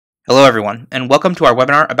Hello, everyone, and welcome to our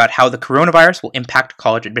webinar about how the coronavirus will impact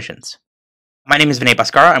college admissions. My name is Vinay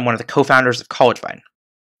Bhaskara. I'm one of the co-founders of CollegeVine.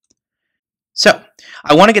 So,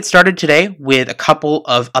 I want to get started today with a couple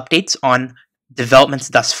of updates on developments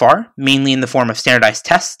thus far, mainly in the form of standardized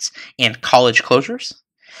tests and college closures.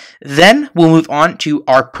 Then we'll move on to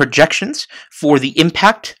our projections for the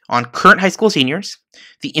impact on current high school seniors,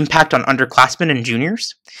 the impact on underclassmen and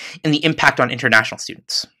juniors, and the impact on international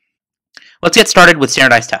students. Let's get started with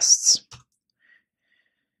standardized tests.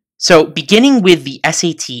 So beginning with the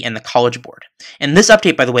SAT and the College Board. And this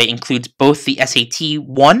update, by the way, includes both the SAT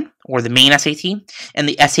 1, or the main SAT, and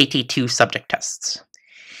the SAT 2 subject tests.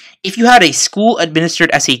 If you had a school-administered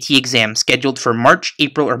SAT exam scheduled for March,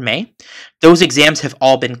 April, or May, those exams have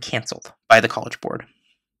all been canceled by the College Board.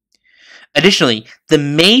 Additionally, the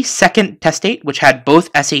May 2nd test date, which had both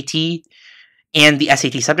SAT and the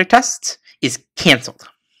SAT subject tests, is canceled.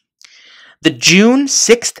 The June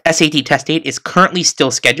 6th SAT test date is currently still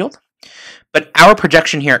scheduled, but our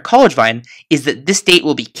projection here at CollegeVine is that this date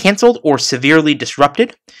will be canceled or severely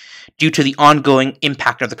disrupted due to the ongoing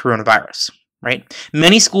impact of the coronavirus. Right?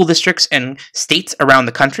 Many school districts and states around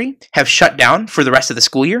the country have shut down for the rest of the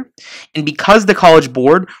school year, and because the College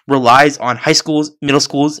Board relies on high schools, middle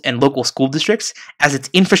schools, and local school districts as its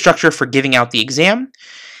infrastructure for giving out the exam,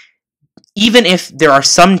 even if there are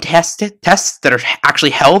some tests that are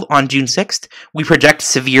actually held on June 6th, we project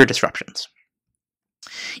severe disruptions.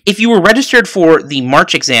 If you were registered for the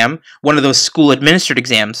March exam, one of those school-administered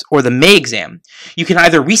exams, or the May exam, you can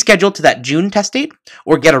either reschedule to that June test date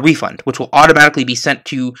or get a refund, which will automatically be sent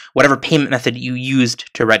to whatever payment method you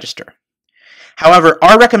used to register. However,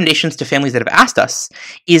 our recommendations to families that have asked us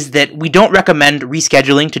is that we don't recommend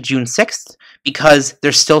rescheduling to June 6th because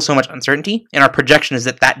there's still so much uncertainty, and our projection is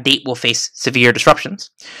that that date will face severe disruptions.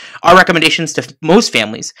 Our recommendations to most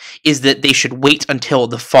families is that they should wait until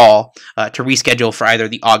the fall to reschedule for either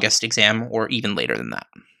the August exam or even later than that.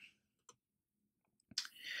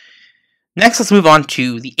 Next, let's move on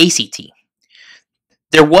to the ACT.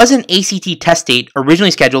 There was an ACT test date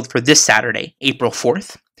originally scheduled for this Saturday, April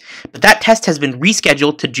 4th, but that test has been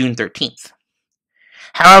rescheduled to June 13th.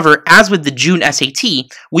 However, as with the June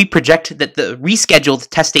SAT, we project that the rescheduled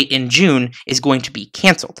test date in June is going to be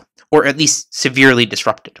canceled, or at least severely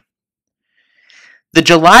disrupted. The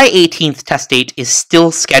July 18th test date is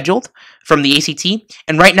still scheduled from the ACT,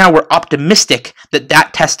 and right now we're optimistic that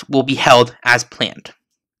that test will be held as planned.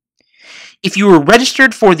 If you were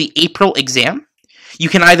registered for the April exam, you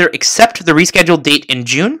can either accept the rescheduled date in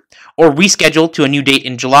June or reschedule to a new date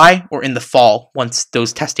in July or in the fall once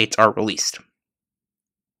those test dates are released.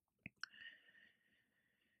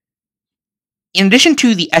 In addition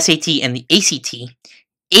to the SAT and the ACT,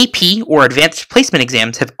 AP or Advanced Placement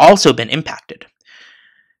exams have also been impacted.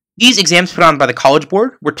 These exams put on by the College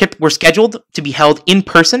Board were scheduled to be held in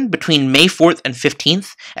person between May 4th and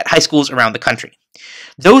 15th at high schools around the country.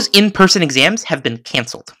 Those in-person exams have been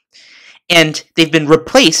canceled, and they've been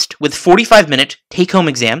replaced with 45-minute take-home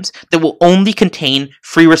exams that will only contain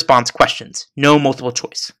free response questions, no multiple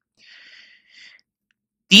choice.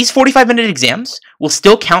 These 45-minute exams will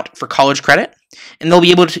still count for college credit, and you'll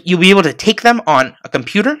be able to take them on a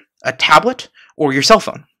computer, a tablet, or your cell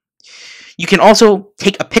phone. You can also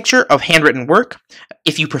take a picture of handwritten work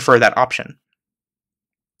if you prefer that option.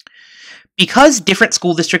 Because different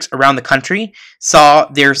school districts around the country saw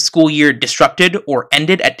their school year disrupted or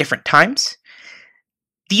ended at different times,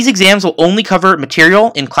 these exams will only cover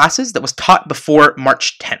material in classes that was taught before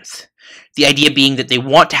March 10th. The idea being that they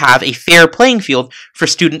want to have a fair playing field for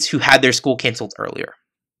students who had their school canceled earlier.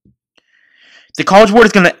 The College Board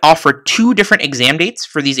is going to offer 2 different exam dates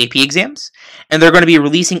for these AP exams, and they're going to be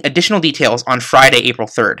releasing additional details on Friday, April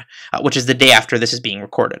 3rd, which is the day after this is being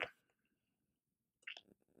recorded.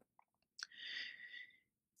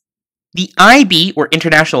 The IB, or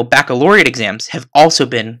International Baccalaureate exams, have also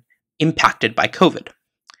been impacted by COVID.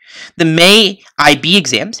 The May IB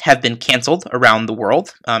exams have been canceled around the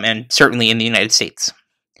world, and certainly in the United States.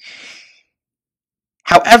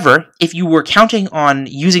 However, if you were counting on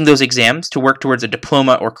using those exams to work towards a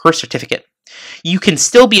diploma or course certificate, you can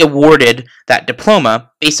still be awarded that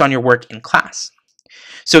diploma based on your work in class.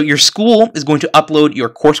 So your school is going to upload your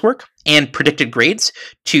coursework and predicted grades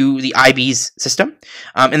to the IB's system,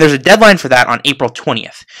 and there's a deadline for that on April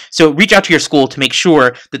 20th. So reach out to your school to make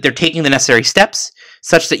sure that they're taking the necessary steps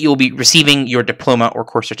such that you'll be receiving your diploma or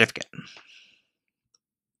course certificate.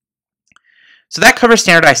 So that covers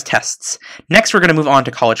standardized tests. Next, we're going to move on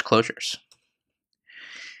to college closures.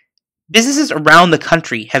 Businesses around the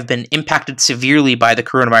country have been impacted severely by the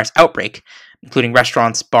coronavirus outbreak, including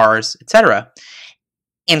restaurants, bars, etc.,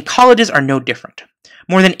 and colleges are no different.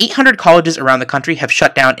 More than 800 colleges around the country have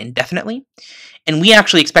shut down indefinitely, and we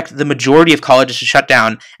actually expect the majority of colleges to shut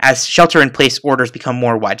down as shelter-in-place orders become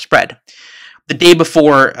more widespread. The day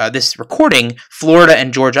before this recording, Florida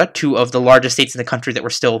and Georgia, two of the largest states in the country that were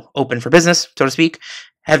still open for business, so to speak,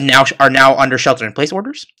 are now under shelter-in-place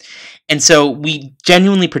orders. And so we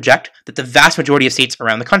genuinely project that the vast majority of states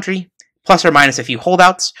around the country, plus or minus a few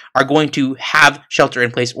holdouts, are going to have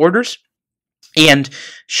shelter-in-place orders and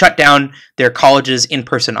shut down their colleges'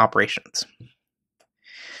 in-person operations.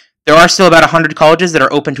 There are still about 100 colleges that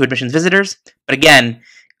are open to admissions visitors, but again,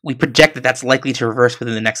 we project that that's likely to reverse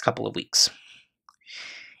within the next couple of weeks.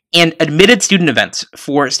 And admitted student events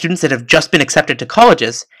for students that have just been accepted to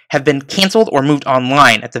colleges have been canceled or moved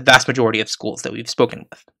online at the vast majority of schools that we've spoken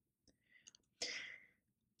with.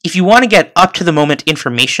 If you want to get up-to-the-moment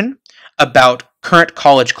information about current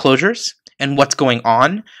college closures and what's going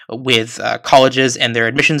on with colleges and their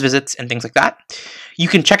admissions visits and things like that, you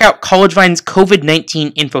can check out CollegeVine's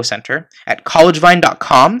COVID-19 Info Center at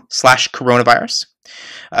collegevine.com/coronavirus.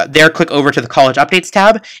 There, click over to the College Updates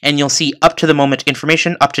tab, and you'll see up-to-the-moment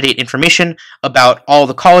information, up-to-date information about all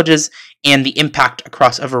the colleges and the impact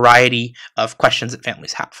across a variety of questions that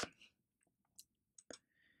families have.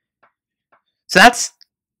 So that's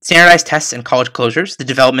standardized tests and college closures, the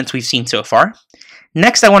developments we've seen so far.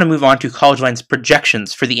 Next, I want to move on to CollegeVine's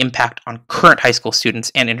projections for the impact on current high school students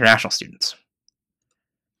and international students.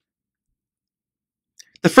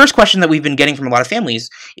 The first question that we've been getting from a lot of families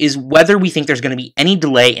is whether we think there's going to be any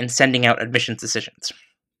delay in sending out admissions decisions.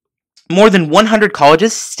 More than 100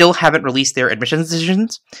 colleges still haven't released their admissions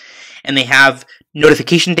decisions, and they have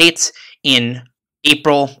notification dates in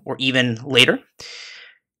April or even later.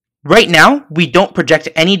 Right now, we don't project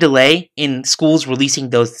any delay in schools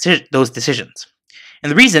releasing those decisions.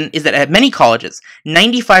 And the reason is that at many colleges,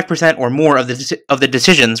 95% or more of the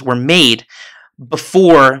decisions were made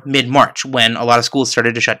before mid-March, when a lot of schools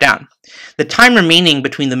started to shut down. The time remaining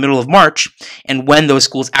between the middle of March and when those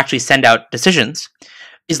schools actually send out decisions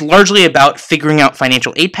is largely about figuring out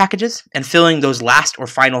financial aid packages and filling those last or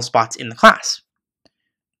final spots in the class.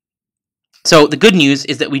 So the good news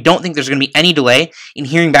is that we don't think there's going to be any delay in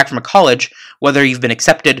hearing back from a college whether you've been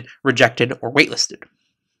accepted, rejected, or waitlisted.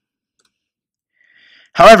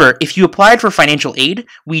 However, if you applied for financial aid,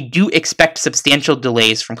 we do expect substantial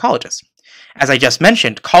delays from colleges. As I just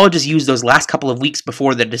mentioned, colleges use those last couple of weeks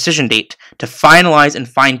before the decision date to finalize and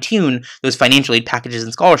fine-tune those financial aid packages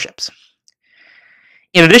and scholarships.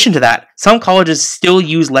 In addition to that, some colleges still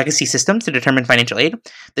use legacy systems to determine financial aid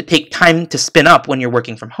that take time to spin up when you're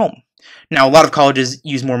working from home. Now, a lot of colleges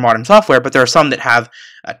use more modern software, but there are some that have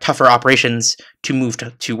tougher operations to move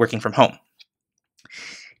to working from home.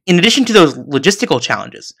 In addition to those logistical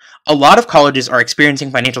challenges, a lot of colleges are experiencing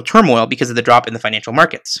financial turmoil because of the drop in the financial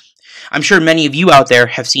markets. I'm sure many of you out there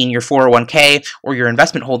have seen your 401k or your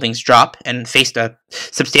investment holdings drop and faced a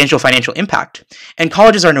substantial financial impact, and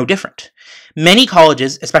colleges are no different. Many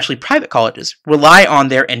colleges, especially private colleges, rely on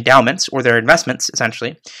their endowments, or their investments,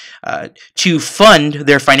 essentially, to fund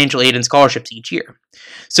their financial aid and scholarships each year.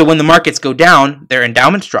 So when the markets go down, their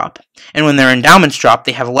endowments drop, and when their endowments drop,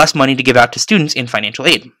 they have less money to give out to students in financial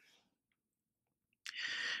aid.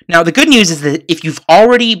 Now, the good news is that if you've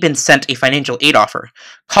already been sent a financial aid offer,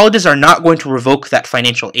 colleges are not going to revoke that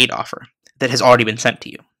financial aid offer that has already been sent to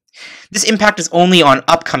you. This impact is only on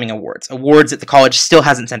upcoming awards that the college still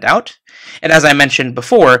hasn't sent out. And as I mentioned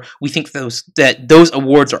before, we think that those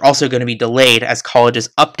awards are also going to be delayed as colleges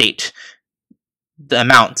update the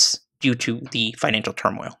amounts due to the financial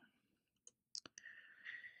turmoil.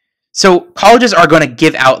 So colleges are going to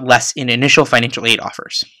give out less in initial financial aid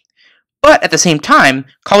offers. But at the same time,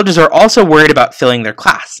 colleges are also worried about filling their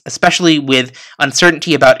class, especially with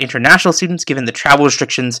uncertainty about international students given the travel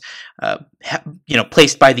restrictions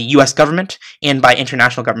placed by the US government and by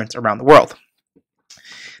international governments around the world.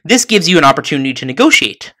 This gives you an opportunity to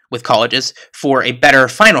negotiate with colleges for a better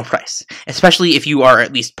final price, especially if you are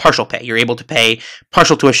at least partial pay. You're able to pay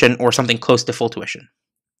partial tuition or something close to full tuition.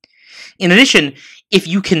 In addition, if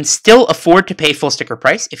you can still afford to pay full sticker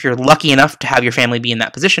price, if you're lucky enough to have your family be in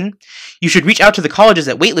that position, you should reach out to the colleges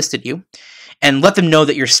that waitlisted you and let them know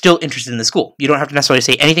that you're still interested in the school. You don't have to necessarily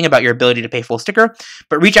say anything about your ability to pay full sticker,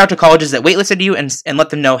 but reach out to colleges that waitlisted you and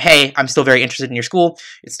let them know, hey, I'm still very interested in your school.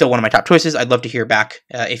 It's still one of my top choices. I'd love to hear back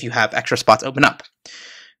if you have extra spots open up.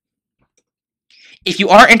 If you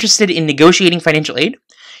are interested in negotiating financial aid,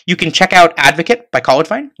 you can check out Advocate by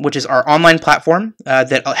CollegeVine, which is our online platform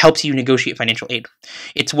that helps you negotiate financial aid.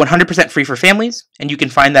 It's 100% free for families, and you can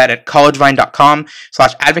find that at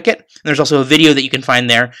collegevine.com/advocate. And there's also a video that you can find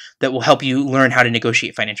there that will help you learn how to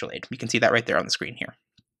negotiate financial aid. You can see that right there on the screen here.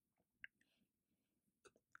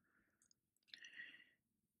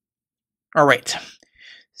 All right.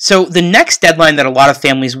 So the next deadline that a lot of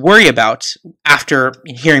families worry about after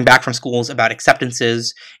hearing back from schools about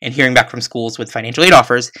acceptances and hearing back from schools with financial aid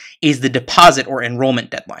offers is the deposit or enrollment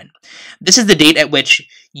deadline. This is the date at which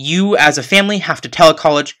you as a family have to tell a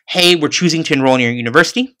college, hey, we're choosing to enroll in your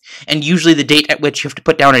university, and usually the date at which you have to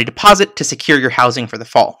put down a deposit to secure your housing for the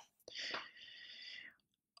fall.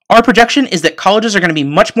 Our projection is that colleges are going to be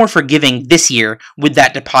much more forgiving this year with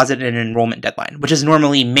that deposit and enrollment deadline, which is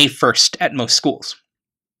normally May 1st at most schools.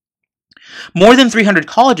 More than 300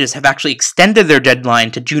 colleges have actually extended their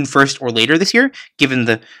deadline to June 1st or later this year, given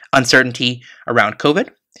the uncertainty around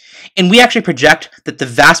COVID. And we actually project that the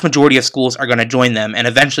vast majority of schools are going to join them and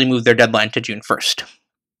eventually move their deadline to June 1st.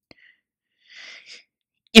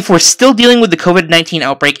 If we're still dealing with the COVID-19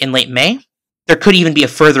 outbreak in late May, there could even be a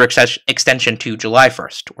further extension to July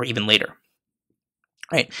 1st or even later.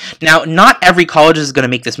 Right. Now, not every college is going to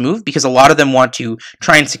make this move because a lot of them want to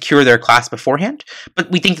try and secure their class beforehand,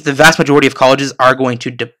 but we think that the vast majority of colleges are going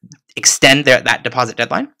to extend that deposit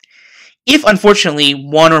deadline. If, unfortunately,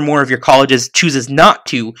 one or more of your colleges chooses not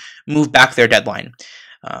to move back their deadline,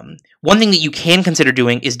 one thing that you can consider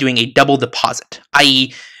doing is doing a double deposit,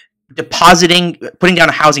 i.e. putting down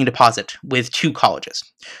a housing deposit with two colleges.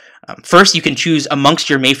 First, you can choose amongst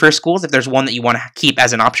your May 1st schools if there's one that you want to keep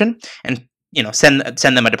as an option and send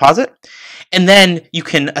them a deposit, and then you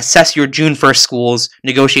can assess your June 1st schools,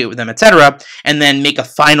 negotiate with them, etc., and then make a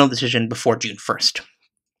final decision before June 1st.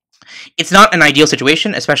 It's not an ideal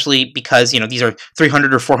situation, especially because these are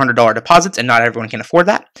 $300 or $400 deposits, and not everyone can afford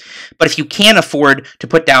that. But if you can afford to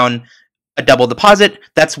put down a double deposit,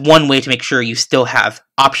 that's one way to make sure you still have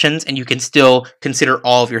options and you can still consider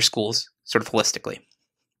all of your schools sort of holistically.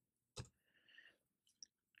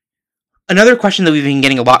 Another question that we've been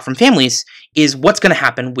getting a lot from families is what's going to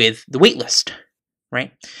happen with the wait list,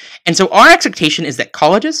 right? And so our expectation is that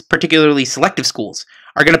colleges, particularly selective schools,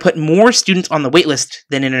 are going to put more students on the wait list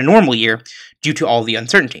than in a normal year due to all the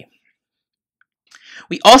uncertainty.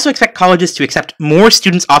 We also expect colleges to accept more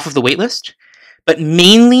students off of the wait list, but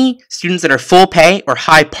mainly students that are full pay or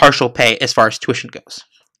high partial pay as far as tuition goes.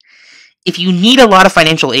 If you need a lot of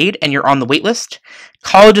financial aid and you're on the wait list,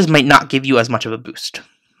 colleges might not give you as much of a boost.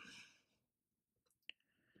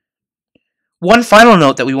 One final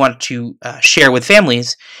note that we want to share with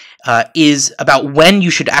families is about when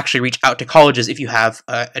you should actually reach out to colleges if you have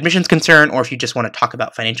admissions concern or if you just want to talk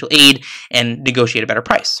about financial aid and negotiate a better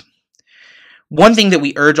price. One thing that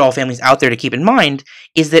we urge all families out there to keep in mind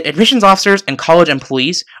is that admissions officers and college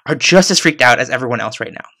employees are just as freaked out as everyone else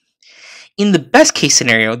right now. In the best case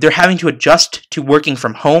scenario, they're having to adjust to working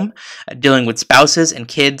from home, dealing with spouses and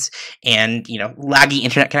kids and laggy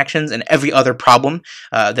internet connections and every other problem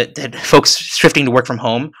that folks shifting to work from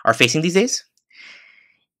home are facing these days.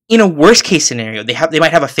 In a worst case scenario, they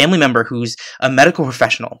might have a family member who's a medical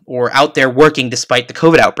professional or out there working despite the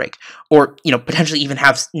COVID outbreak, or potentially even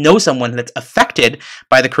know someone that's affected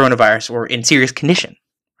by the coronavirus or in serious condition.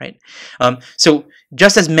 Right? So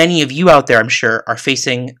just as many of you out there, I'm sure, are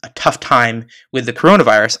facing a tough time with the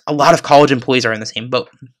coronavirus, a lot of college employees are in the same boat.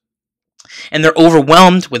 And they're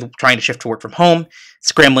overwhelmed with trying to shift to work from home,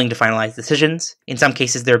 scrambling to finalize decisions. In some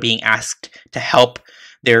cases, they're being asked to help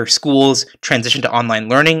their schools transition to online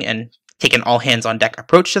learning and take an all-hands-on-deck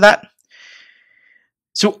approach to that.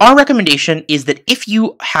 So our recommendation is that if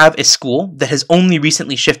you have a school that has only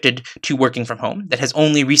recently shifted to working from home, that has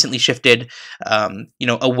only recently shifted,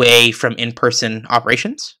 away from in-person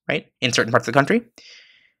operations, right, in certain parts of the country,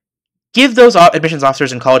 give those admissions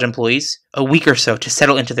officers and college employees a week or so to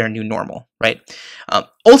settle into their new normal, right?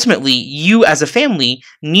 Ultimately, you as a family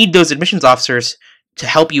need those admissions officers to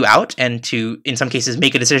help you out and to, in some cases,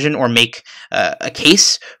 make a decision or make a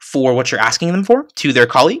case for what you're asking them for to their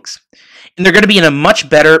colleagues. And they're going to be in a much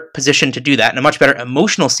better position to do that, in a much better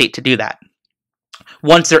emotional state to do that,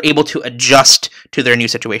 once they're able to adjust to their new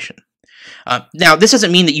situation. Now, this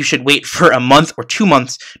doesn't mean that you should wait for a month or 2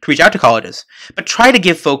 months to reach out to colleges, but try to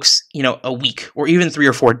give folks, a week or even 3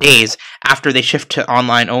 or 4 days after they shift to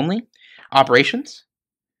online-only operations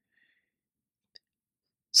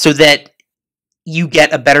so that you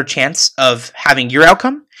get a better chance of having your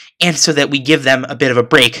outcome, and so that we give them a bit of a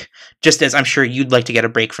break, just as I'm sure you'd like to get a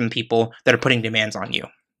break from people that are putting demands on you.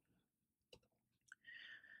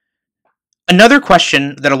 Another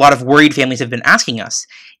question that a lot of worried families have been asking us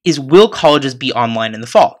is, will colleges be online in the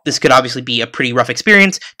fall? This could obviously be a pretty rough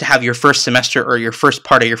experience to have your first semester or your first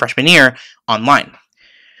part of your freshman year online.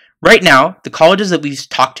 Right now, the colleges that we've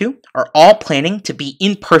talked to are all planning to be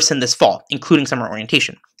in person this fall, including summer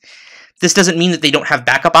orientation. This doesn't mean that they don't have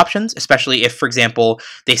backup options, especially if, for example,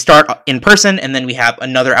 they start in person and then we have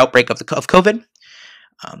another outbreak of COVID.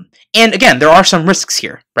 And again, there are some risks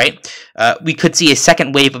here, right? We could see a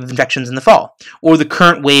second wave of infections in the fall, or the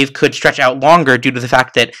current wave could stretch out longer due to the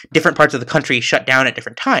fact that different parts of the country shut down at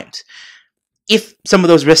different times. If some of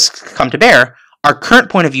those risks come to bear, our current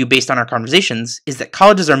point of view based on our conversations is that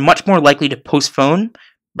colleges are much more likely to postpone,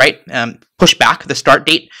 right, push back the start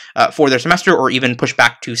date for their semester, or even push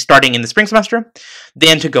back to starting in the spring semester,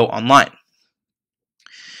 than to go online.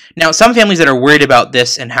 Now, some families that are worried about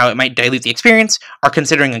this and how it might dilute the experience are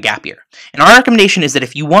considering a gap year. And our recommendation is that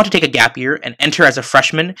if you want to take a gap year and enter as a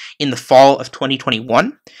freshman in the fall of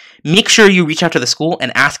 2021, make sure you reach out to the school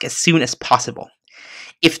and ask as soon as possible.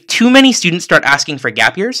 If too many students start asking for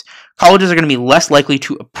gap years, colleges are going to be less likely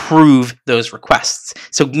to approve those requests.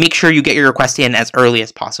 So make sure you get your request in as early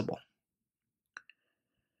as possible.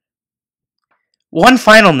 One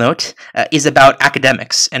final note is about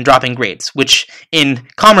academics and dropping grades, which in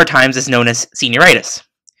calmer times is known as senioritis.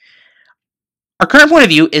 Our current point of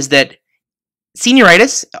view is that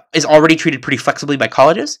senioritis is already treated pretty flexibly by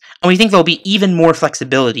colleges, and we think there'll be even more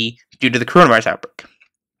flexibility due to the coronavirus outbreak.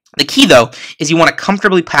 The key, though, is you want to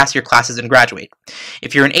comfortably pass your classes and graduate.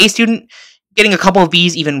 If you're an A student, getting a couple of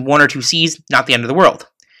Bs, even 1 or 2 Cs, not the end of the world.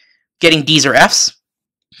 Getting Ds or Fs,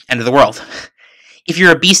 end of the world. If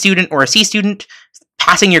you're a B student or a C student,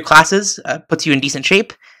 passing your classes puts you in decent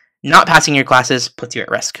shape. Not passing your classes puts you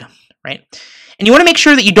at risk, right? And you want to make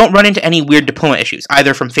sure that you don't run into any weird diploma issues,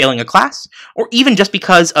 either from failing a class or even just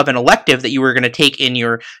because of an elective that you were going to take in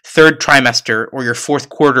your 3rd trimester or your 4th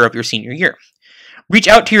quarter of your senior year. Reach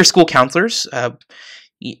out to your school counselors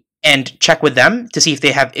and check with them to see if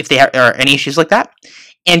they are any issues like that.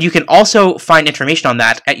 And you can also find information on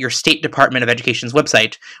that at your State Department of Education's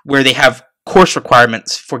website, where they have course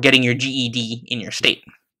requirements for getting your GED in your state.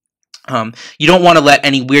 You don't want to let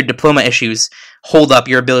any weird diploma issues hold up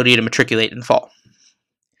your ability to matriculate in the fall.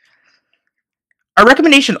 Our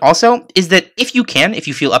recommendation also is that if you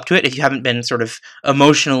feel up to it, if you haven't been sort of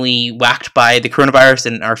emotionally whacked by the coronavirus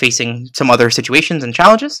and are facing some other situations and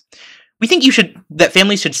challenges, we think that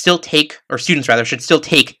families should still take, or students rather, should still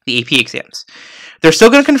take the AP exams. They're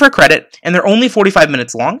still going to confer credit, and they're only 45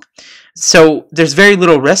 minutes long, so there's very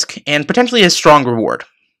little risk and potentially a strong reward.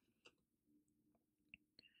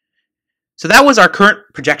 So that was our current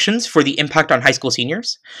projections for the impact on high school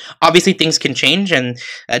seniors. Obviously, things can change, and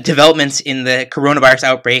developments in the coronavirus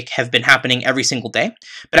outbreak have been happening every single day.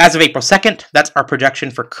 But as of April 2nd, that's our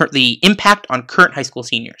projection for the impact on current high school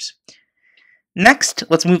seniors. Next,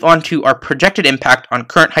 let's move on to our projected impact on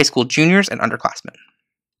current high school juniors and underclassmen.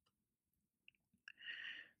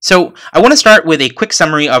 So I want to start with a quick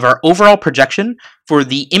summary of our overall projection for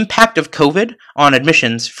the impact of COVID on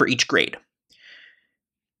admissions for each grade.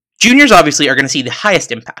 Juniors obviously are going to see the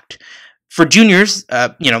highest impact. For juniors,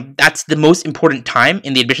 that's the most important time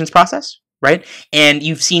in the admissions process, right? And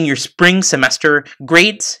you've seen your spring semester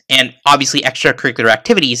grades and obviously extracurricular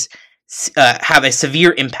activities have a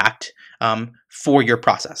severe impact for your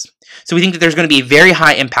process. So we think that there's going to be a very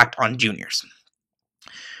high impact on juniors.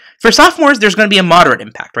 For sophomores, there's going to be a moderate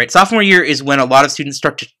impact, right? Sophomore year is when a lot of students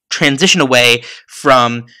start to transition away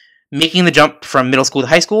from making the jump from middle school to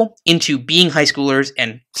high school into being high schoolers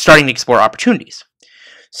and starting to explore opportunities.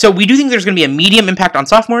 So we do think there's going to be a medium impact on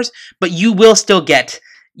sophomores, but you will still get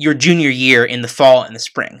your junior year in the fall and the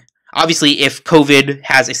spring. Obviously, if COVID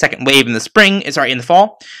has a second wave in the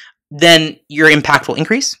fall, then your impact will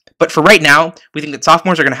increase. But for right now, we think that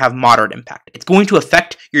sophomores are going to have moderate impact. It's going to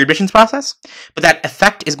affect your admissions process, but that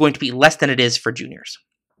effect is going to be less than it is for juniors.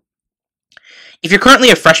 If you're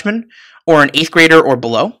currently a freshman or an 8th grader or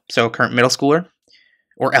below, so a current middle schooler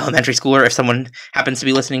or elementary schooler, if someone happens to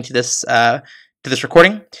be listening to this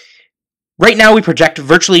recording, right now we project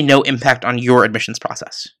virtually no impact on your admissions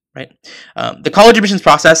process. Right? The college admissions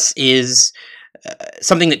process is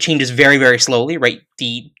something that changes very, very slowly, right?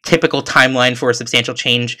 The typical timeline for a substantial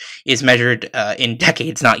change is measured in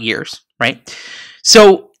decades, not years, right?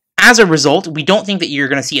 So as a result, we don't think that you're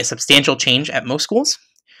going to see a substantial change at most schools.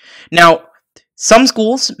 Now, some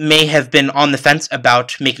schools may have been on the fence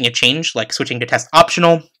about making a change, like switching to test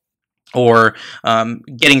optional or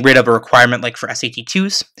getting rid of a requirement like for SAT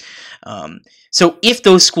 2s. So if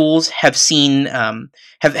those schools have seen,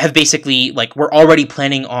 have basically, like, we're already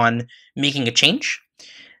planning on making a change,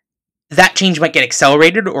 that change might get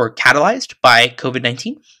accelerated or catalyzed by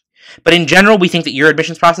COVID-19. But in general, we think that your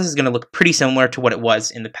admissions process is going to look pretty similar to what it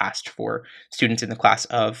was in the past for students in the class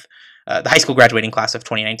of the high school graduating class of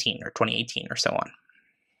 2019 or 2018 or so on.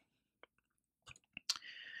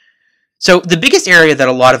 So the biggest area that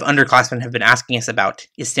a lot of underclassmen have been asking us about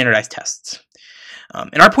is standardized tests.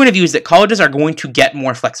 And our point of view is that colleges are going to get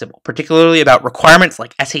more flexible, particularly about requirements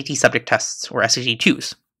like SAT subject tests or SAT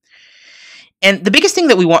 2s. And the biggest thing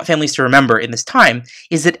that we want families to remember in this time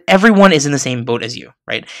is that everyone is in the same boat as you,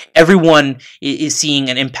 right? Everyone is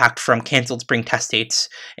seeing an impact from canceled spring test dates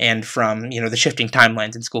and from, the shifting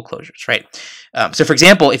timelines and school closures, right? So for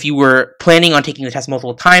example, if you were planning on taking the test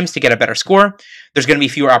multiple times to get a better score, there's going to be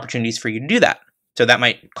fewer opportunities for you to do that. So that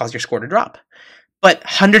might cause your score to drop. But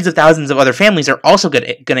hundreds of thousands of other families are also going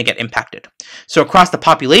to get impacted. So across the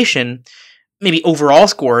population, maybe overall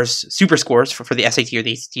scores, super scores for the SAT or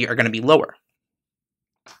the ACT are going to be lower.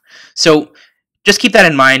 So just keep that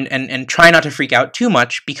in mind and try not to freak out too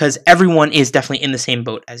much, because everyone is definitely in the same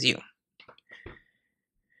boat as you.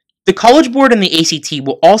 The College Board and the ACT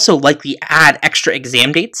will also likely add extra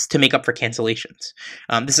exam dates to make up for cancellations.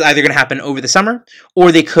 This is either going to happen over the summer,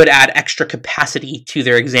 or they could add extra capacity to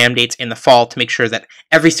their exam dates in the fall to make sure that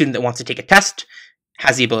every student that wants to take a test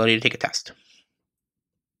has the ability to take a test.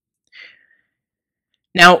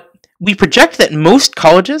 Now, we project that most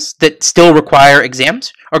colleges that still require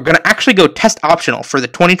exams are going to actually go test optional for the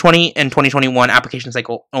 2020 and 2021 application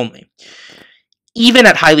cycle only, even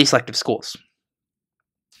at highly selective schools.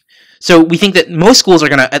 So we think that most schools are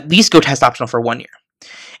going to at least go test optional for 1 year.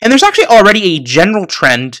 And there's actually already a general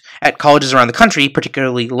trend at colleges around the country,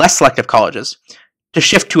 particularly less selective colleges, to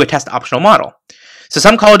shift to a test optional model. So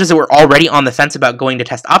some colleges that were already on the fence about going to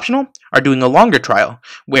test optional are doing a longer trial,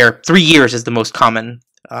 where 3 years is the most common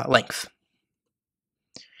length.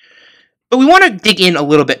 But we want to dig in a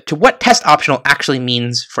little bit to what test optional actually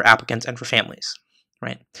means for applicants and for families,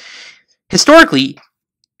 right? Historically,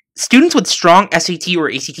 students with strong SAT or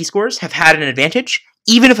ACT scores have had an advantage,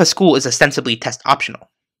 even if a school is ostensibly test optional.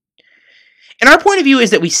 And our point of view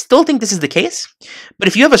is that we still think this is the case, but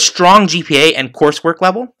if you have a strong GPA and coursework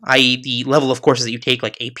level, i.e. the level of courses that you take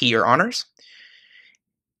like AP or honors,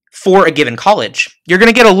 for a given college, you're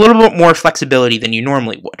going to get a little bit more flexibility than you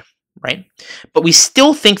normally would, right? But we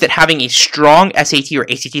still think that having a strong SAT or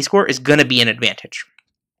ACT score is going to be an advantage.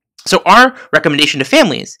 So our recommendation to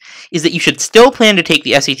families is that you should still plan to take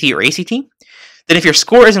the SAT or ACT, that if your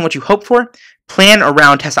score isn't what you hope for, plan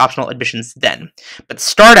around test optional admissions then, but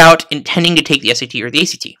start out intending to take the SAT or the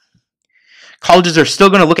ACT. Colleges are still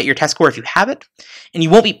going to look at your test score if you have it, and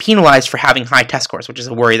you won't be penalized for having high test scores, which is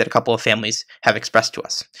a worry that a couple of families have expressed to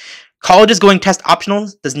us. Colleges going test optional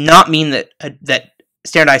does not mean that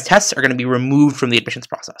standardized tests are going to be removed from the admissions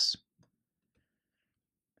process.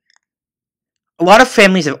 A lot of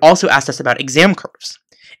families have also asked us about exam curves,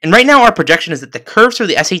 and right now our projection is that the curves for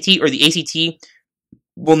the SAT or the ACT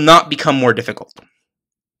will not become more difficult.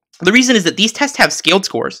 The reason is that these tests have scaled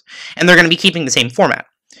scores, and they're going to be keeping the same format.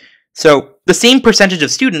 So the same percentage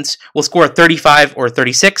of students will score a 35 or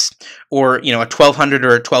 36 or a 1200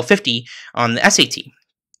 or a 1250 on the SAT.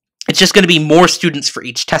 It's just going to be more students for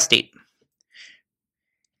each test date.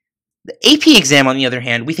 The AP exam, on the other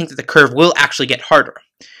hand, we think that the curve will actually get harder.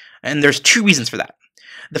 And there's two reasons for that.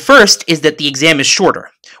 The first is that the exam is shorter.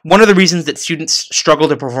 One of the reasons that students struggle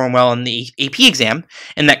to perform well in the AP exam,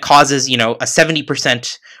 and that causes, a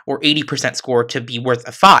 70% or 80% score to be worth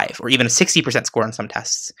a 5, or even a 60% score on some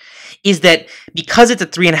tests, is that because it's a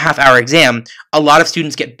 3.5-hour exam, a lot of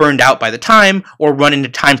students get burned out by the time or run into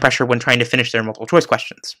time pressure when trying to finish their multiple choice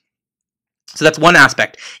questions. So that's one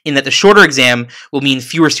aspect, in that the shorter exam will mean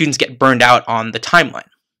fewer students get burned out on the timeline.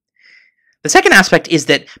 The second aspect is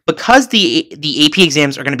that because the AP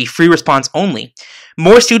exams are going to be free response only,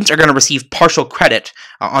 more students are going to receive partial credit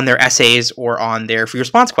on their essays or on their free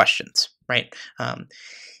response questions, right?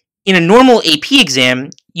 In a normal AP exam,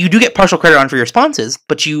 you do get partial credit on free responses,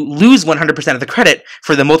 but you lose 100% of the credit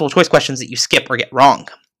for the multiple choice questions that you skip or get wrong.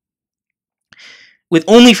 With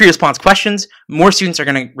only free response questions, more students are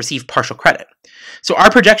going to receive partial credit. So our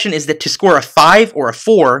projection is that to score a 5 or a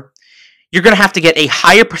 4, you're going to have to get a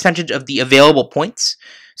higher percentage of the available points.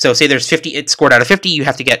 So say there's 50, it's scored out of 50, you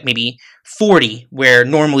have to get maybe 40, where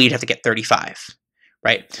normally you'd have to get 35,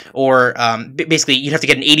 right? Or basically you'd have to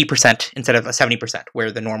get an 80% instead of a 70%, where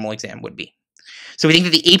the normal exam would be. So we think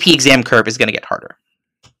that the AP exam curve is going to get harder.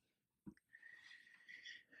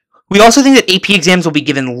 We also think that AP exams will be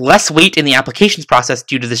given less weight in the applications process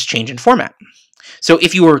due to this change in format. So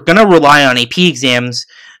if you were going to rely on AP exams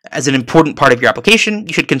as an important part of your application,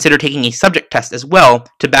 you should consider taking a subject test as well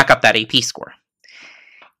to back up that AP score.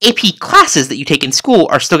 AP classes that you take in school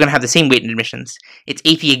are still going to have the same weight in admissions. It's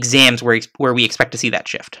AP exams where we expect to see that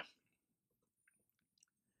shift.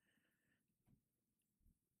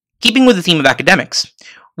 Keeping with the theme of academics,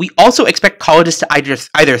 We also expect colleges to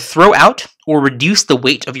either throw out or reduce the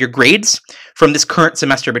weight of your grades from this current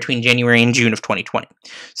semester between January and June of 2020.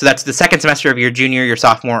 So that's the second semester of your junior, your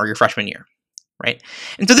sophomore, or your freshman year, right?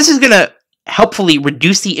 And so this is going to helpfully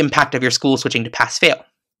reduce the impact of your school switching to pass-fail.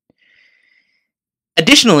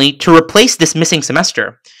 Additionally, to replace this missing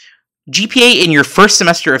semester, GPA in your first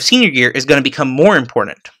semester of senior year is going to become more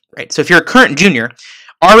important, right? So if you're a current junior,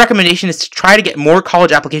 our recommendation is to try to get more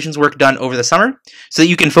college applications work done over the summer so that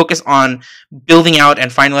you can focus on building out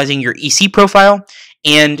and finalizing your EC profile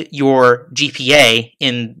and your GPA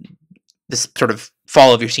in this sort of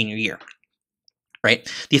fall of your senior year, right?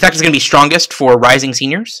 The effect is going to be strongest for rising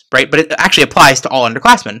seniors, right? But it actually applies to all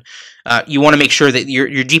underclassmen. You want to make sure that your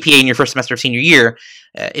GPA in your first semester of senior year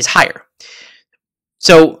is higher.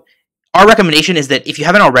 So our recommendation is that if you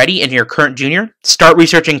haven't already and you're a current junior, start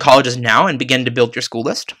researching colleges now and begin to build your school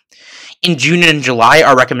list. In June and July,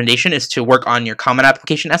 our recommendation is to work on your common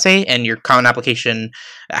application essay and your common application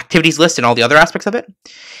activities list and all the other aspects of it.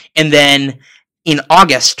 And then in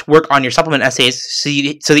August, work on your supplement essays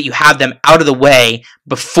so that you have them out of the way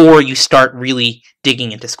before you start really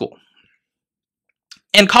digging into school.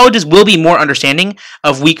 And colleges will be more understanding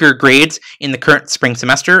of weaker grades in the current spring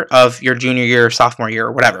semester of your junior year, sophomore year,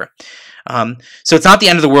 or whatever. So it's not the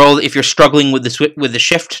end of the world if you're struggling with the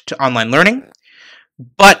shift to online learning,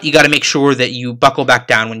 but you got to make sure that you buckle back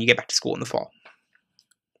down when you get back to school in the fall.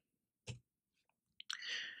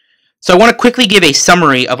 So I want to quickly give a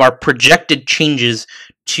summary of our projected changes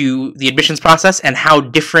to the admissions process and how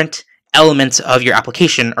different elements of your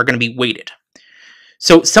application are going to be weighted.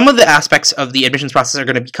 So some of the aspects of the admissions process are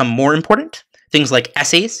going to become more important. Things like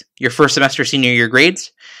essays, your first semester senior year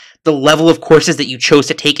grades, the level of courses that you chose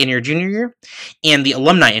to take in your junior year, and the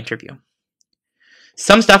alumni interview.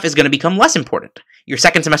 Some stuff is going to become less important. Your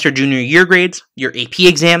second semester junior year grades, your AP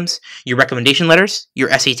exams, your recommendation letters, your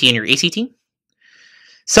SAT and your ACT.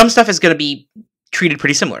 Some stuff is going to be treated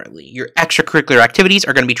pretty similarly. Your extracurricular activities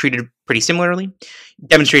are going to be treated pretty similarly,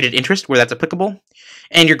 demonstrated interest where that's applicable,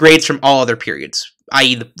 and your grades from all other periods,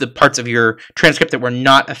 i.e. the parts of your transcript that were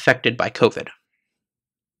not affected by COVID.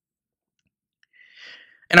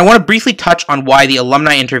 And I want to briefly touch on why the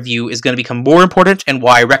alumni interview is going to become more important and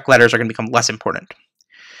why rec letters are going to become less important.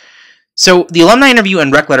 So the alumni interview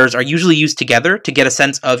and rec letters are usually used together to get a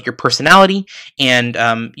sense of your personality and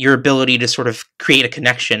your ability to sort of create a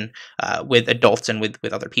connection with adults and with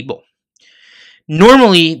other people.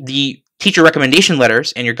 Normally, the teacher recommendation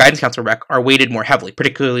letters and your guidance counselor rec are weighted more heavily,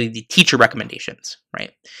 particularly the teacher recommendations,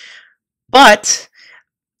 right? But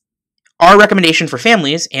our recommendation for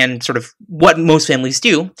families, and sort of what most families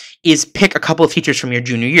do, is pick a couple of teachers from your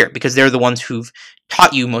junior year because they're the ones who've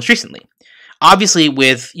taught you most recently. Obviously,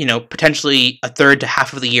 with potentially a third to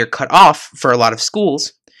half of the year cut off for a lot of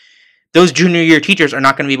schools, those junior year teachers are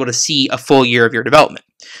not going to be able to see a full year of your development.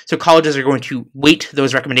 So colleges are going to weight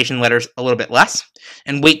those recommendation letters a little bit less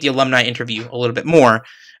and weight the alumni interview a little bit more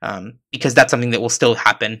because that's something that will still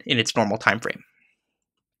happen in its normal time frame.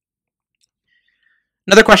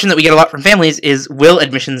 Another question that we get a lot from families is, will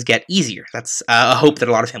admissions get easier? That's a hope that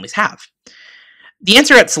a lot of families have. The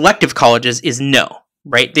answer at selective colleges is no.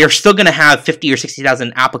 Right? They're still going to have 50 or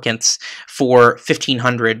 60,000 applicants for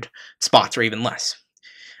 1,500 spots or even less.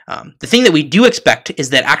 The thing that we do expect is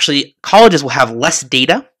that actually colleges will have less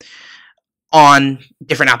data on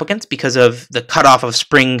different applicants because of the cutoff of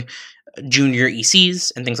spring junior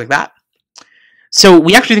ECs and things like that. So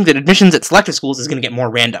we actually think that admissions at selective schools is going to get more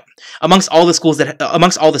random. Amongst all the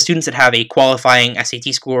students that have a qualifying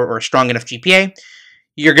SAT score or a strong enough GPA,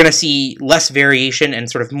 you're going to see less variation and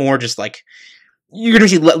sort of more just like you're going to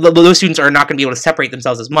see those students are not going to be able to separate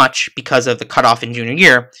themselves as much because of the cutoff in junior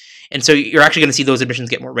year, and so you're actually going to see those admissions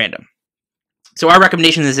get more random. So our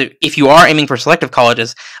recommendation is that if you are aiming for selective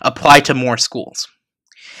colleges, apply to more schools.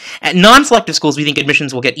 At non-selective schools, we think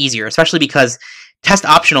admissions will get easier, especially because test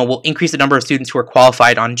optional will increase the number of students who are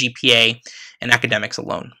qualified on GPA and academics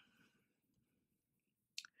alone.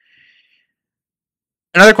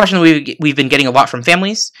 Another question that we've been getting a lot from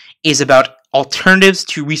families is about alternatives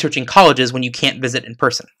to researching colleges when you can't visit in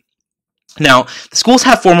person. Now, the schools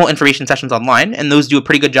have formal information sessions online, and those do a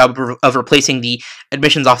pretty good job of replacing the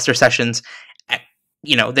admissions officer sessions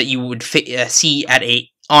that you would see at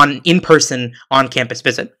an in-person on-campus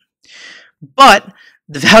visit. But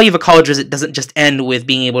the value of a college visit doesn't just end with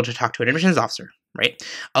being able to talk to an admissions officer, right?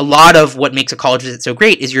 A lot of what makes a college visit so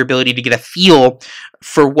great is your ability to get a feel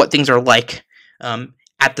for what things are like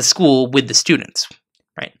at the school with the students,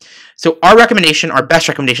 right? So our best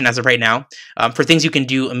recommendation as of right now, for things you can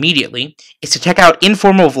do immediately, is to check out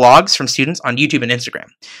informal vlogs from students on YouTube and Instagram.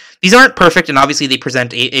 These aren't perfect, and obviously they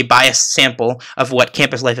present a biased sample of what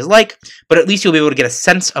campus life is like, but at least you'll be able to get a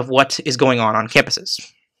sense of what is going on campuses.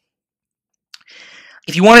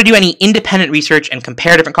 If you want to do any independent research and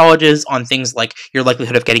compare different colleges on things like your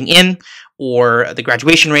likelihood of getting in, or the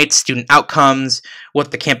graduation rates, student outcomes, what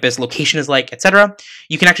the campus location is like, etc.,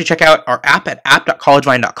 you can actually check out our app at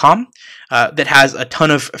app.collegevine.com that has a ton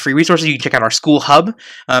of free resources. You can check out our school hub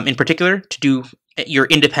in particular to do your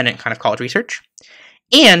independent kind of college research.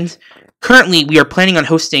 And currently, we are planning on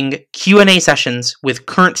hosting Q&A sessions with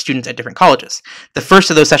current students at different colleges. The first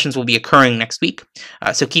of those sessions will be occurring next week,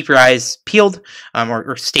 so keep your eyes peeled,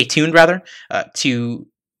 or stay tuned, rather, to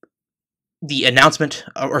the announcement,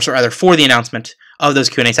 for the announcement of those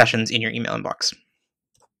Q&A sessions in your email inbox.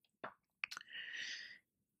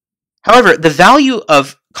 However, the value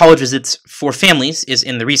of college visits for families is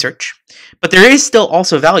in the research, but there is still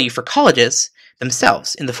also value for colleges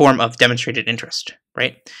themselves in the form of demonstrated interest,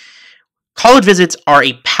 right? College visits are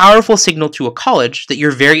a powerful signal to a college that you're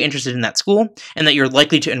very interested in that school and that you're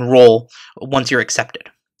likely to enroll once you're accepted,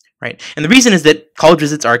 right? And the reason is that college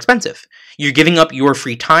visits are expensive. You're giving up your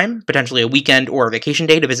free time, potentially a weekend or a vacation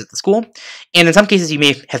day to visit the school, and in some cases you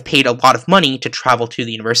may have paid a lot of money to travel to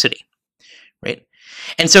the university, right?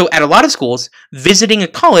 And so at a lot of schools, visiting a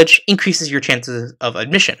college increases your chances of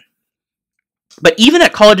admission. But even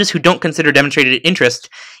at colleges who don't consider demonstrated interest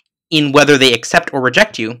in whether they accept or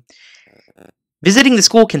reject you, visiting the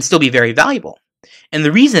school can still be very valuable. And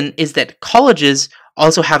the reason is that colleges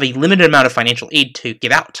also have a limited amount of financial aid to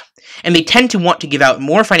give out. And they tend to want to give out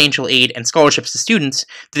more financial aid and scholarships to students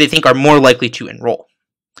that they think are more likely to enroll.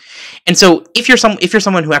 And so if you're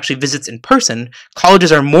someone who actually visits in person,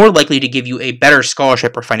 colleges are more likely to give you a better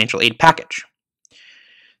scholarship or financial aid package.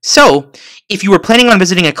 So, if you were planning on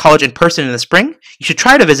visiting a college in person in the spring, you should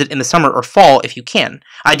try to visit in the summer or fall if you can.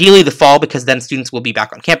 Ideally the fall, because then students will be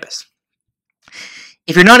back on campus.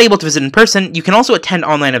 If you're not able to visit in person, you can also attend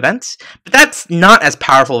online events, but that's not as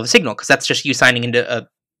powerful of a signal because that's just you signing into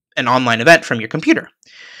an online event from your computer.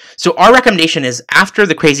 So our recommendation is after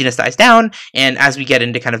the craziness dies down, and as we get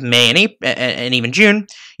into kind of May and April, and even June,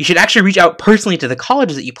 you should actually reach out personally to the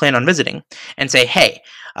colleges that you plan on visiting and say, hey,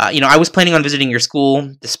 I was planning on visiting your school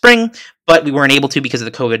this spring, but we weren't able to because of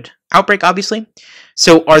the COVID outbreak, obviously.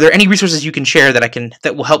 So are there any resources you can share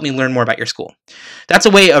that will help me learn more about your school? That's a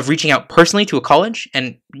way of reaching out personally to a college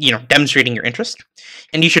and, demonstrating your interest.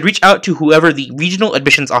 And you should reach out to whoever the regional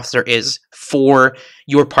admissions officer is for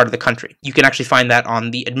your part of the country. You can actually find that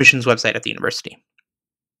on the admissions website at the university.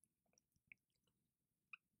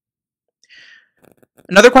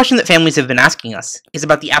 Another question that families have been asking us is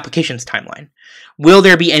about the applications timeline. Will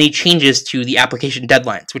there be any changes to the application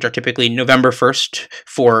deadlines, which are typically November 1st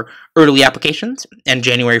for early applications and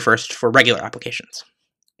January 1st for regular applications?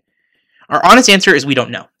 Our honest answer is we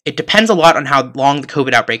don't know. It depends a lot on how long the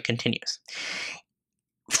COVID outbreak continues.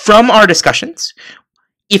 From our discussions,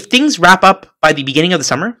 if things wrap up by the beginning of the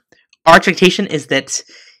summer, our expectation is that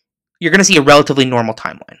you're going to see a relatively normal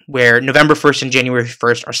timeline, where November 1st and January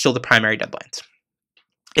 1st are still the primary deadlines.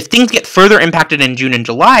 If things get further impacted in June and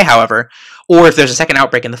July, however, or if there's a second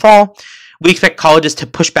outbreak in the fall, we expect colleges to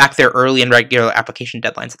push back their early and regular application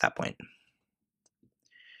deadlines at that point.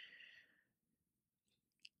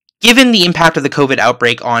 Given the impact of the COVID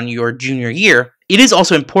outbreak on your junior year, it is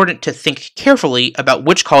also important to think carefully about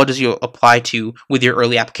which colleges you'll apply to with your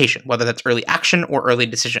early application, whether that's early action or early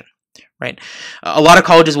decision, right? A lot of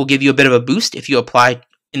colleges will give you a bit of a boost if you apply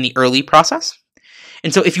in the early process.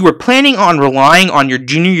 And so if you were planning on relying on your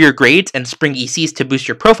junior year grades and spring ECs to boost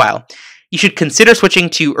your profile, you should consider switching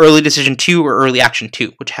to Early Decision 2 or Early Action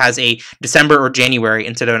 2, which has a December or January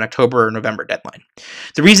instead of an October or November deadline.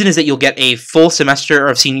 The reason is that you'll get a full semester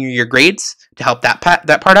of senior year grades to help that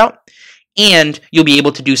part out, and you'll be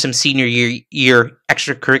able to do some senior year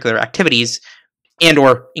extracurricular activities and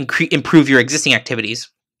or improve your existing activities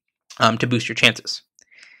to boost your chances.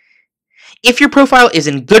 If your profile is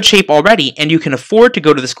in good shape already and you can afford to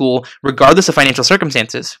go to the school regardless of financial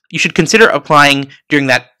circumstances, you should consider applying during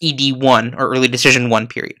that ED1 or Early Decision 1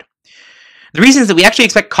 period. The reason is that we actually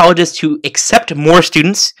expect colleges to accept more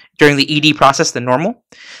students during the ED process than normal,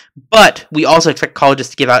 but we also expect colleges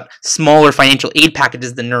to give out smaller financial aid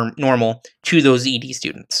packages than normal to those ED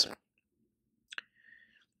students.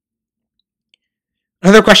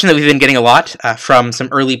 Another question that we've been getting a lot from some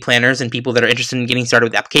early planners and people that are interested in getting started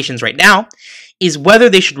with applications right now is whether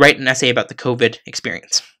they should write an essay about the COVID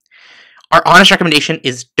experience. Our honest recommendation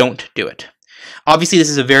is don't do it. Obviously, this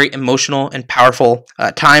is a very emotional and powerful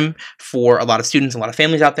time for a lot of students, a lot of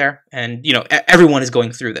families out there, and everyone is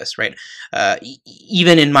going through this, right?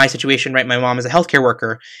 Even in my situation, right, my mom is a healthcare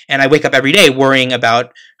worker, and I wake up every day worrying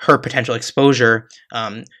about her potential exposure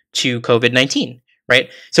to COVID-19, right?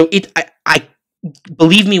 So I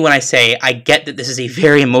believe me when I say I get that this is a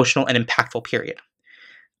very emotional and impactful period.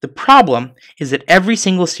 The problem is that every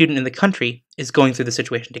single student in the country is going through the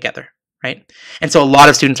situation together, right? And so a lot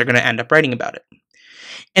of students are going to end up writing about it.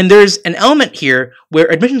 And there's an element here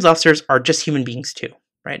where admissions officers are just human beings too,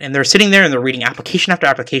 right? And they're sitting there and they're reading application after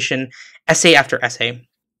application, essay after essay.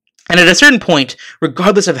 And at a certain point,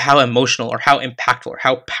 regardless of how emotional or how impactful or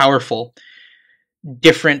how powerful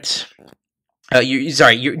different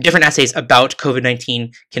different essays about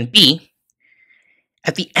COVID-19 can be,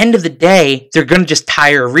 at the end of the day, they're going to just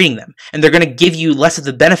tire of reading them, and they're going to give you less of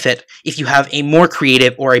the benefit if you have a more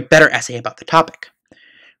creative or a better essay about the topic,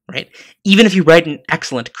 right? Even if you write an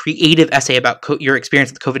excellent creative essay about your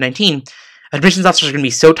experience with COVID-19, admissions officers are going to be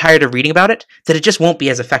so tired of reading about it that it just won't be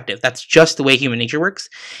as effective. That's just the way human nature works.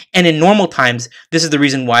 And in normal times, this is the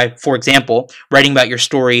reason why, for example, writing about your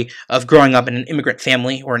story of growing up in an immigrant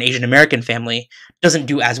family or an Asian American family doesn't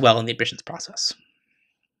do as well in the admissions process.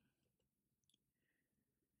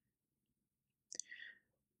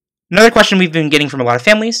 Another question we've been getting from a lot of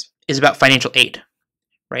families is about financial aid,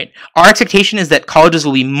 right? Our expectation is that colleges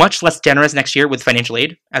will be much less generous next year with financial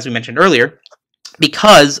aid, as we mentioned earlier,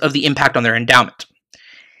 because of the impact on their endowment.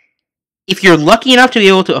 If you're lucky enough to be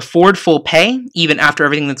able to afford full pay, even after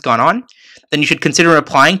everything that's gone on, then you should consider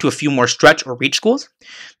applying to a few more stretch or reach schools.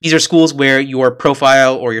 These are schools where your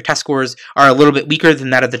profile or your test scores are a little bit weaker than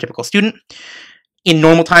that of the typical student. In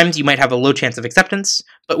normal times, you might have a low chance of acceptance,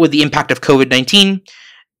 but with the impact of COVID-19,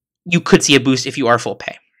 you could see a boost if you are full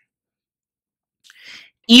pay.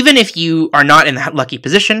 Even if you are not in that lucky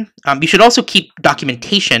position, you should also keep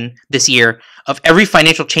documentation this year of every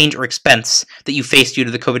financial change or expense that you face due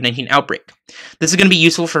to the COVID-19 outbreak. This is going to be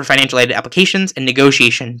useful for financial aid applications and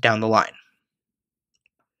negotiation down the line.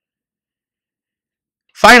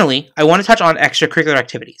 Finally, I want to touch on extracurricular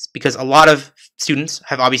activities, because a lot of students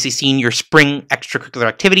have obviously seen your spring extracurricular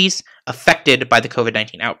activities affected by the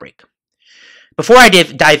COVID-19 outbreak. Before I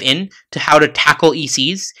dive in to how to tackle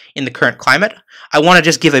ECs in the current climate, I want to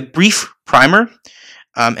just give a brief primer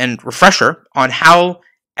and refresher on how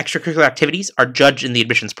extracurricular activities are judged in the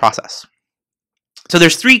admissions process. So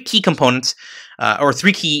there's three key components or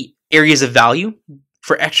three key areas of value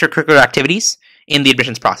for extracurricular activities in the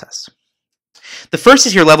admissions process. The first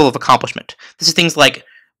is your level of accomplishment. This is things like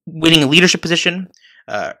winning a leadership position,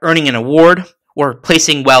 earning an award, or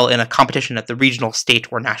placing well in a competition at the regional, state,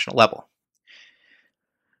 or national level.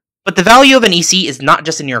 But the value of an EC is not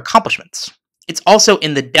just in your accomplishments. It's also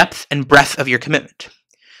in the depth and breadth of your commitment.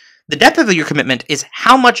 The depth of your commitment is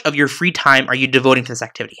how much of your free time are you devoting to this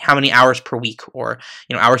activity? How many hours per week or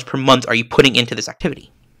hours per month are you putting into this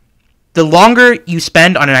activity? The longer you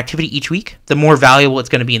spend on an activity each week, the more valuable it's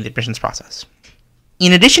going to be in the admissions process.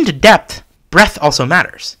 In addition to depth, breadth also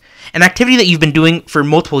matters. An activity that you've been doing for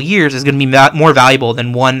multiple years is going to be more valuable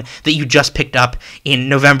than one that you just picked up in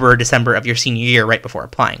November or December of your senior year right before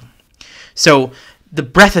applying. So the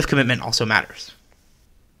breadth of commitment also matters.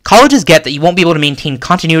 Colleges get that you won't be able to maintain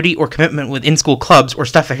continuity or commitment with in-school clubs or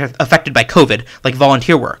stuff affected by COVID, like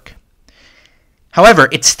volunteer work. However,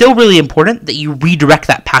 it's still really important that you redirect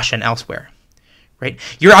that passion elsewhere. Right?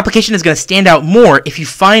 Your application is going to stand out more if you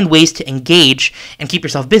find ways to engage and keep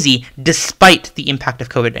yourself busy despite the impact of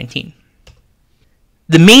COVID-19.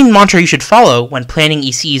 The main mantra you should follow when planning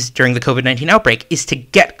ECs during the COVID-19 outbreak is to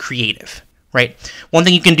get creative. Right? One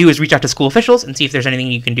thing you can do is reach out to school officials and see if there's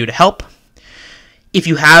anything you can do to help. If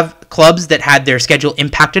you have clubs that had their schedule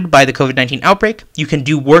impacted by the COVID-19 outbreak, you can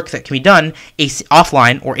do work that can be done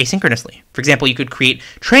offline or asynchronously. For example, you could create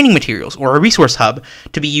training materials or a resource hub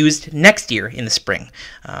to be used next year in the spring,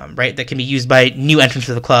 right? That can be used by new entrants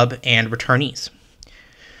to the club and returnees.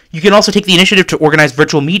 You can also take the initiative to organize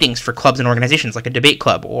virtual meetings for clubs and organizations like a debate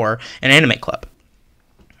club or an anime club.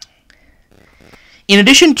 In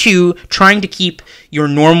addition to trying to keep your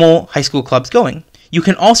normal high school clubs going, you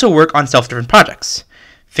can also work on self-driven projects.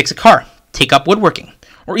 Fix a car, take up woodworking,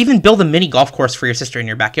 or even build a mini golf course for your sister in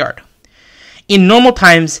your backyard. In normal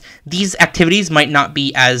times, these activities might not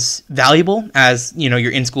be as valuable as,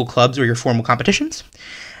 your in-school clubs or your formal competitions.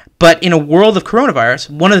 But in a world of coronavirus,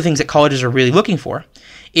 one of the things that colleges are really looking for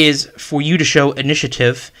is for you to show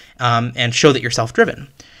initiative and show that you're self-driven.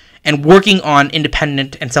 And working on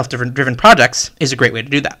independent and self-driven projects is a great way to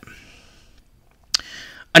do that.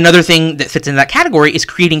 Another thing that fits in that category is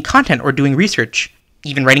creating content or doing research,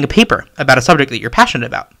 even writing a paper about a subject that you're passionate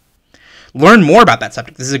about. learn more about that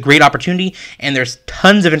subject. This is a great opportunity, and there's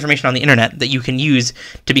tons of information on the internet that you can use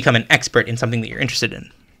to become an expert in something that you're interested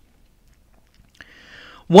in.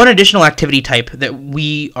 One additional activity type that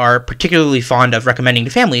we are particularly fond of recommending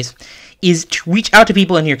to families is to reach out to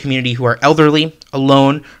people in your community who are elderly,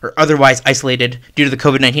 alone, or otherwise isolated due to the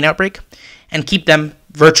COVID-19 outbreak, and keep them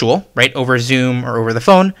virtual, right, over Zoom or over the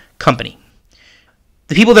phone, company.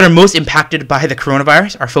 The people that are most impacted by the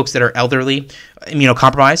coronavirus are folks that are elderly,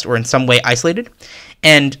 immunocompromised, or in some way isolated.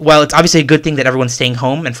 And while it's obviously a good thing that everyone's staying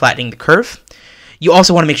home and flattening the curve, you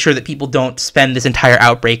also want to make sure that people don't spend this entire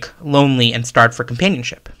outbreak lonely and starve for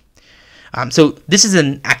companionship. So this is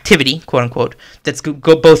an activity, quote unquote, that's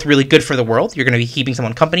both really good for the world. You're going to be keeping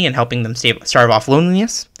someone company and helping them starve off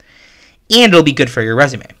loneliness, and it'll be good for your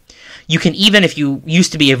resume. You can even, if you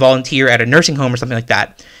used to be a volunteer at a nursing home or something like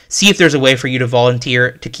that, see if there's a way for you to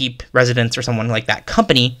volunteer to keep residents or someone like that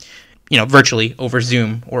company, virtually over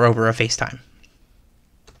Zoom or over a FaceTime.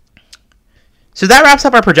 So that wraps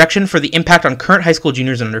up our projection for the impact on current high school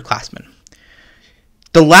juniors and underclassmen.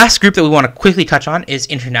 The last group that we want to quickly touch on is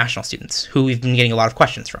international students, who we've been getting a lot of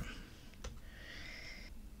questions from.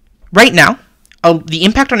 Right now, the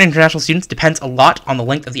impact on international students depends a lot on the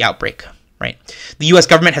length of the outbreak. Right. The U.S.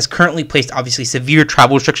 government has currently placed obviously severe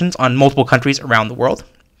travel restrictions on multiple countries around the world.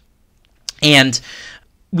 And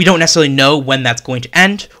we don't necessarily know when that's going to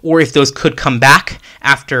end, or if those could come back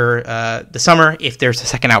after the summer if there's a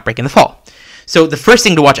second outbreak in the fall. So the first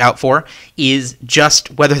thing to watch out for is just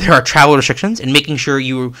whether there are travel restrictions and making sure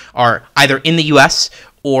you are either in the U.S.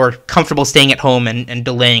 or comfortable staying at home and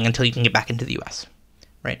delaying until you can get back into the U.S.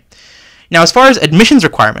 Right. Now, as far as admissions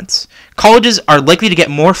requirements, colleges are likely to get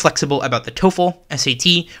more flexible about the TOEFL,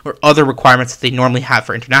 SAT, or other requirements that they normally have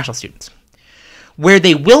for international students. Where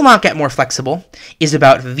they will not get more flexible is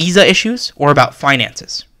about visa issues or about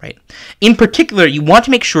finances, right? In particular, you want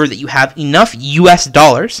to make sure that you have enough US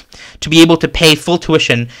dollars to be able to pay full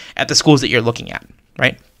tuition at the schools that you're looking at,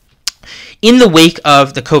 right? In the wake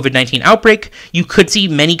of the COVID-19 outbreak, you could see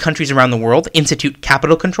many countries around the world institute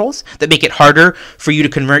capital controls that make it harder for you to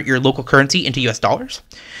convert your local currency into US dollars.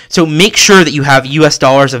 So make sure that you have US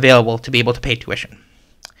dollars available to be able to pay tuition.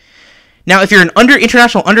 Now, if you're an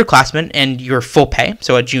international underclassman and you're full pay,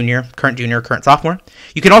 so a current junior, current sophomore,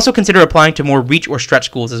 you can also consider applying to more reach or stretch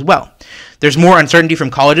schools as well. There's more uncertainty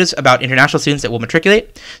from colleges about international students that will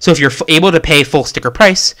matriculate, so if you're able to pay full sticker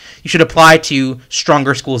price, you should apply to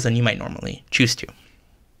stronger schools than you might normally choose to.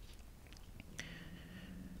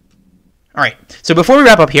 All right, so before we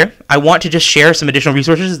wrap up here, I want to just share some additional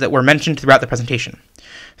resources that were mentioned throughout the presentation.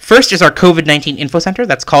 First is our COVID-19 Info Center,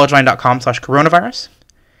 that's collegevine.com/coronavirus.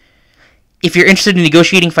 If you're interested in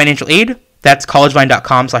negotiating financial aid, that's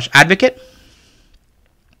collegevine.com/advocate.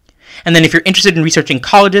 And then if you're interested in researching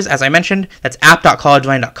colleges, as I mentioned, that's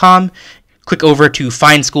app.collegevine.com. Click over to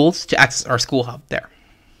Find Schools to access our school hub there.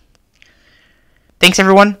 Thanks,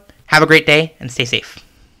 everyone. Have a great day and stay safe.